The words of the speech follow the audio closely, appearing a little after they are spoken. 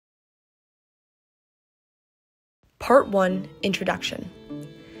Part 1, Introduction.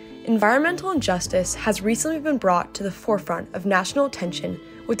 Environmental injustice has recently been brought to the forefront of national attention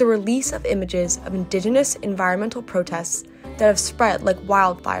with the release of images of Indigenous environmental protests that have spread like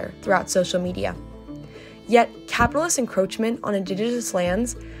wildfire throughout social media. Yet, capitalist encroachment on Indigenous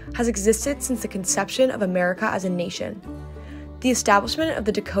lands has existed since the conception of America as a nation. The establishment of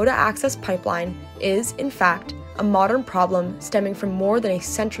the Dakota Access Pipeline is, in fact, a modern problem stemming from more than a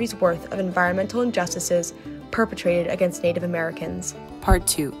century's worth of environmental injustices perpetrated against Native Americans. Part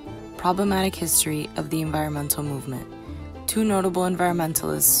 2. Problematic History of the Environmental Movement. Two notable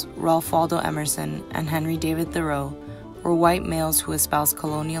environmentalists, Ralph Waldo Emerson and Henry David Thoreau, were white males who espoused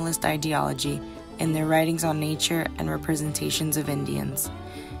colonialist ideology in their writings on nature and representations of Indians.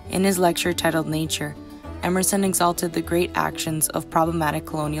 In his lecture titled Nature, Emerson exalted the great actions of problematic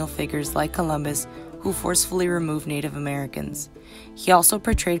colonial figures like Columbus, who forcefully removed Native Americans. He also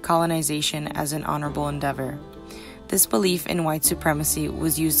portrayed colonization as an honorable endeavor. This belief in white supremacy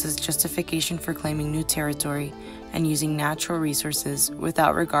was used as justification for claiming new territory and using natural resources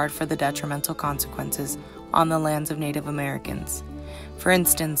without regard for the detrimental consequences on the lands of Native Americans. For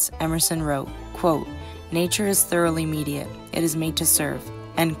instance, Emerson wrote, quote, "Nature is thoroughly mediate, it is made to serve,"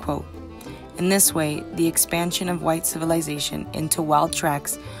 end quote. In this way, the expansion of white civilization into wild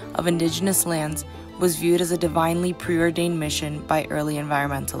tracts of indigenous lands was viewed as a divinely preordained mission by early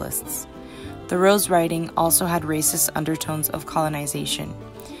environmentalists. Thoreau's writing also had racist undertones of colonization.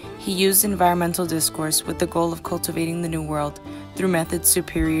 He used environmental discourse with the goal of cultivating the New World through methods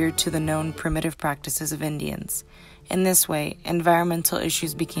superior to the known primitive practices of Indians. In this way, environmental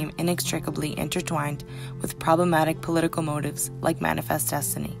issues became inextricably intertwined with problematic political motives like manifest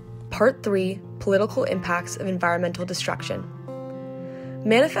destiny. Part 3, Political Impacts of Environmental Destruction.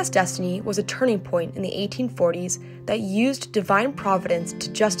 Manifest destiny was a turning point in the 1840s that used divine providence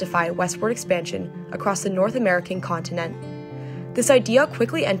to justify westward expansion across the North American continent. This idea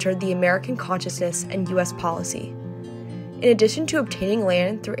quickly entered the American consciousness and U.S. policy. In addition to obtaining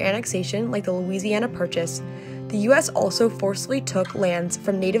land through annexation like the Louisiana Purchase, the U.S. also forcibly took lands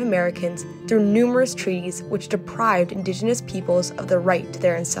from Native Americans through numerous treaties which deprived indigenous peoples of the right to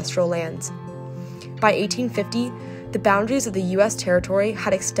their ancestral lands. By 1850, the boundaries of the U.S. territory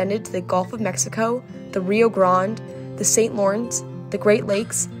had extended to the Gulf of Mexico, the Rio Grande, the St. Lawrence, the Great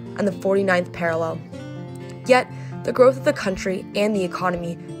Lakes, and the 49th parallel. Yet, the growth of the country and the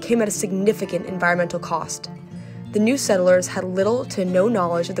economy came at a significant environmental cost. The new settlers had little to no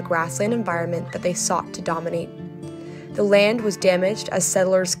knowledge of the grassland environment that they sought to dominate. The land was damaged as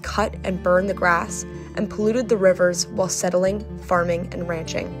settlers cut and burned the grass and polluted the rivers while settling, farming, and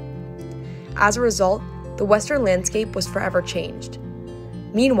ranching. As a result, the western landscape was forever changed.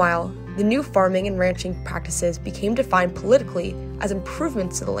 Meanwhile, the new farming and ranching practices became defined politically as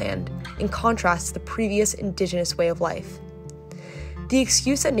improvements to the land, in contrast to the previous indigenous way of life. The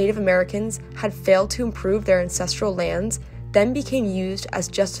excuse that Native Americans had failed to improve their ancestral lands then became used as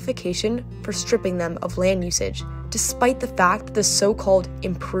justification for stripping them of land usage, despite the fact that the so-called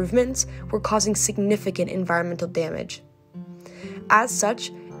improvements were causing significant environmental damage. As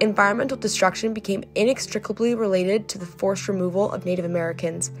such, environmental destruction became inextricably related to the forced removal of Native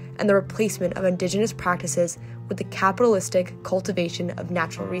Americans and the replacement of indigenous practices with the capitalistic cultivation of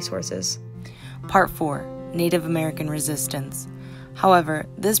natural resources. Part 4. Native American Resistance. However,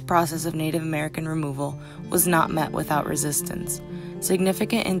 this process of Native American removal was not met without resistance.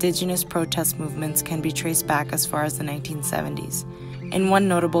 Significant indigenous protest movements can be traced back as far as the 1970s. In one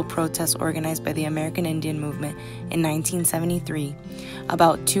notable protest organized by the American Indian Movement in 1973,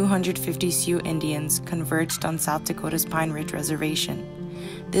 about 250 Sioux Indians converged on South Dakota's Pine Ridge Reservation.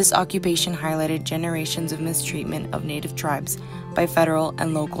 This occupation highlighted generations of mistreatment of Native tribes by federal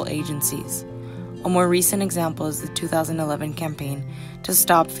and local agencies. A more recent example is the 2011 campaign to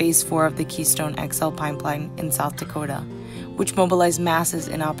stop Phase 4 of the Keystone XL pipeline in South Dakota, which mobilized masses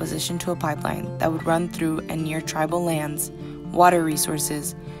in opposition to a pipeline that would run through and near tribal lands, water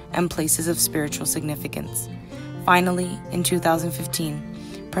resources, and places of spiritual significance. Finally, in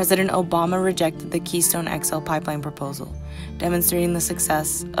 2015, President Obama rejected the Keystone XL pipeline proposal, demonstrating the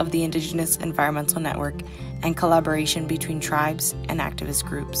success of the Indigenous Environmental Network and collaboration between tribes and activist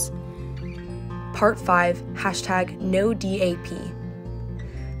groups. Part 5, #NoDAP.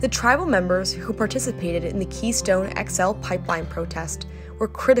 The tribal members who participated in the Keystone XL pipeline protest were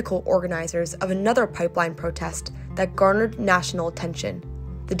critical organizers of another pipeline protest that garnered national attention,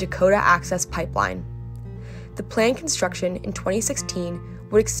 the Dakota Access Pipeline. The planned construction in 2016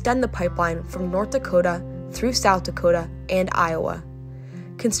 would extend the pipeline from North Dakota through South Dakota and Iowa.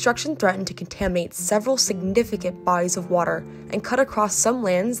 construction threatened to contaminate several significant bodies of water and cut across some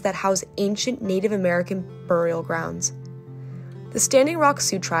lands that house ancient Native American burial grounds. The Standing Rock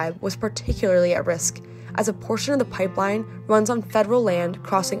Sioux Tribe was particularly at risk, as a portion of the pipeline runs on federal land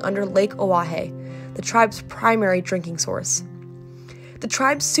crossing under Lake Oahe, the tribe's primary drinking source. The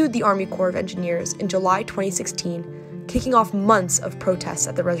tribe sued the Army Corps of Engineers in July 2016, kicking off months of protests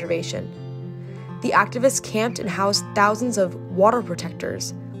at the reservation. The activists camped and housed thousands of water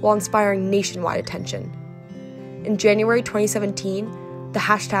protectors while inspiring nationwide attention. In January 2017, the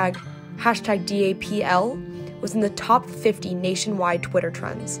hashtag DAPL was in the top 50 nationwide Twitter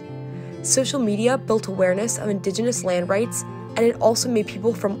trends. Social media built awareness of Indigenous land rights, and it also made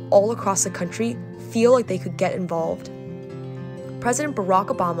people from all across the country feel like they could get involved. President Barack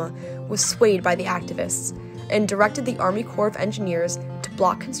Obama was swayed by the activists and directed the Army Corps of Engineers to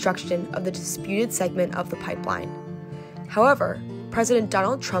block construction of the disputed segment of the pipeline. However, President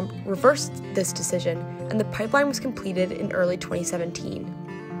Donald Trump reversed this decision, and the pipeline was completed in early 2017.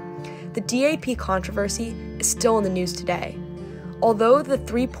 The DAP controversy is still in the news today. Although the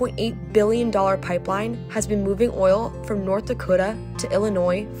 $3.8 billion pipeline has been moving oil from North Dakota to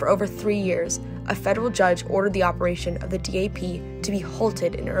Illinois for over 3 years, a federal judge ordered the operation of the DAP to be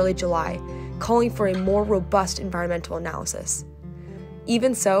halted in early July, calling for a more robust environmental analysis.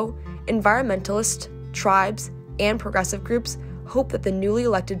 Even so, environmentalists, tribes, and progressive groups hope that the newly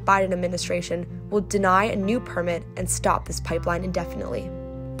elected Biden administration will deny a new permit and stop this pipeline indefinitely.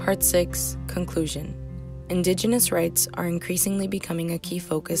 Part 6, Conclusion. Indigenous rights are increasingly becoming a key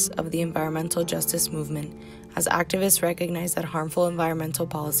focus of the environmental justice movement, as activists recognize that harmful environmental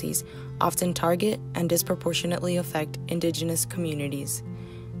policies often target and disproportionately affect Indigenous communities.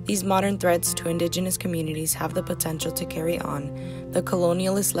 These modern threats to Indigenous communities have the potential to carry on the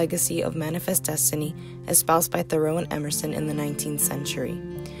colonialist legacy of manifest destiny espoused by Thoreau and Emerson in the 19th century.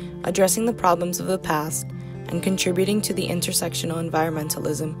 Addressing the problems of the past and contributing to the intersectional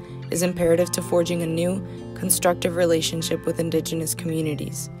environmentalism is imperative to forging a new, constructive relationship with Indigenous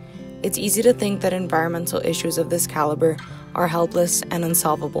communities. It's easy to think that environmental issues of this caliber are helpless and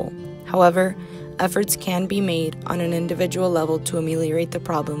unsolvable. However, efforts can be made on an individual level to ameliorate the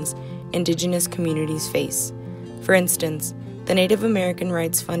problems Indigenous communities face. For instance, the Native American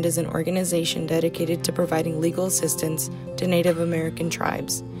Rights Fund is an organization dedicated to providing legal assistance to Native American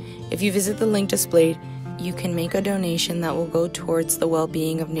tribes. If you visit the link displayed, you can make a donation that will go towards the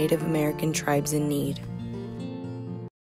well-being of Native American tribes in need.